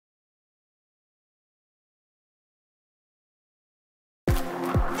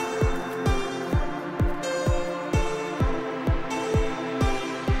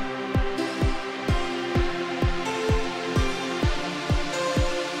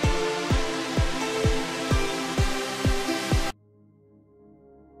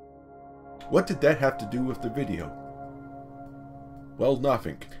What did that have to do with the video? Well,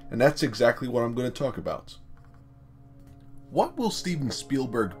 nothing, and that's exactly what I'm going to talk about. What will Steven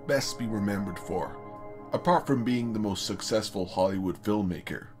Spielberg best be remembered for, apart from being the most successful Hollywood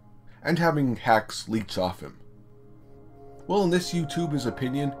filmmaker, and having hacks leech off him? Well, in this YouTuber's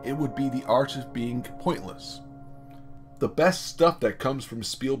opinion, it would be the art of being pointless. The best stuff that comes from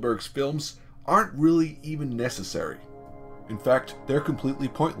Spielberg's films aren't really even necessary. In fact, they're completely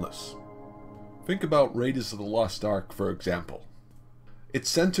pointless. Think about Raiders of the Lost Ark, for example. It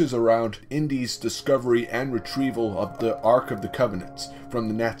centers around Indy's discovery and retrieval of the Ark of the Covenant from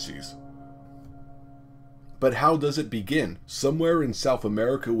the Nazis. But how does it begin? Somewhere in South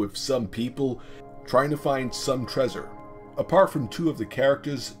America with some people trying to find some treasure. Apart from two of the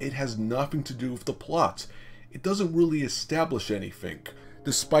characters, it has nothing to do with the plot. It doesn't really establish anything,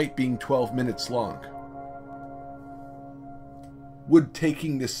 despite being 12 minutes long. Would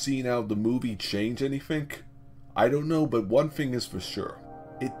taking this scene out of the movie change anything? I don't know, but one thing is for sure.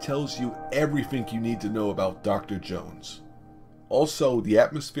 It tells you everything you need to know about Dr. Jones. Also, the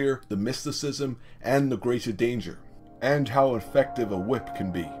atmosphere, the mysticism, and the greater danger, and how effective a whip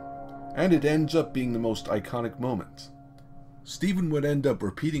can be. And it ends up being the most iconic moment. Steven would end up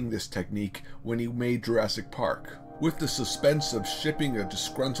repeating this technique when he made Jurassic Park, with the suspense of shipping a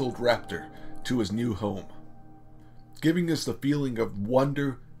disgruntled raptor to his new home, giving us the feeling of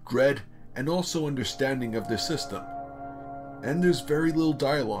wonder, dread, and also understanding of the system. And there's very little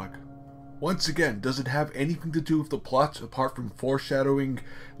dialogue. Once again, does it have anything to do with the plot apart from foreshadowing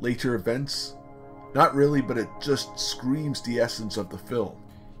later events? Not really, but it just screams the essence of the film.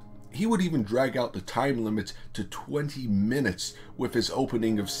 He would even drag out the time limit to 20 minutes with his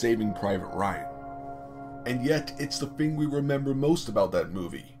opening of Saving Private Ryan. And yet, it's the thing we remember most about that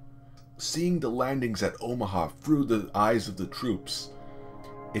movie. Seeing the landings at Omaha through the eyes of the troops.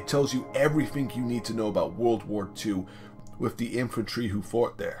 It tells you everything you need to know about World War II with the infantry who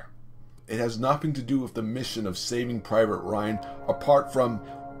fought there. It has nothing to do with the mission of Saving Private Ryan apart from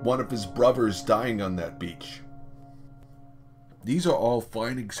one of his brothers dying on that beach. These are all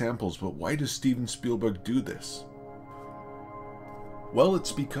fine examples, but why does Steven Spielberg do this? Well,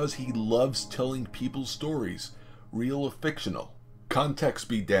 it's because he loves telling people stories, real or fictional. Context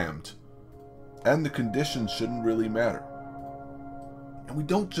be damned. And the conditions shouldn't really matter. And we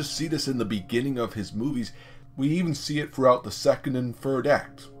don't just see this in the beginning of his movies, we even see it throughout the second and third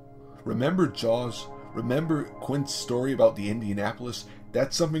act. Remember Jaws? Remember Quint's story about the Indianapolis?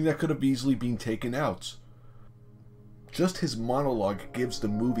 That's something that could have easily been taken out. Just his monologue gives the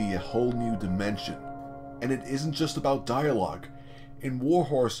movie a whole new dimension. And it isn't just about dialogue. In War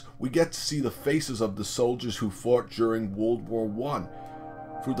Horse, we get to see the faces of the soldiers who fought during World War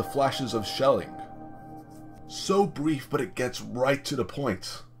I through the flashes of shelling. So brief, but it gets right to the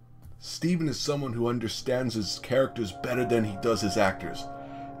point. Steven is someone who understands his characters better than he does his actors,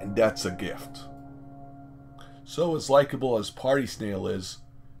 and that's a gift. So as likable as Party Snail is,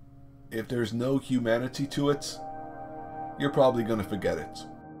 if there's no humanity to it, you're probably going to forget it.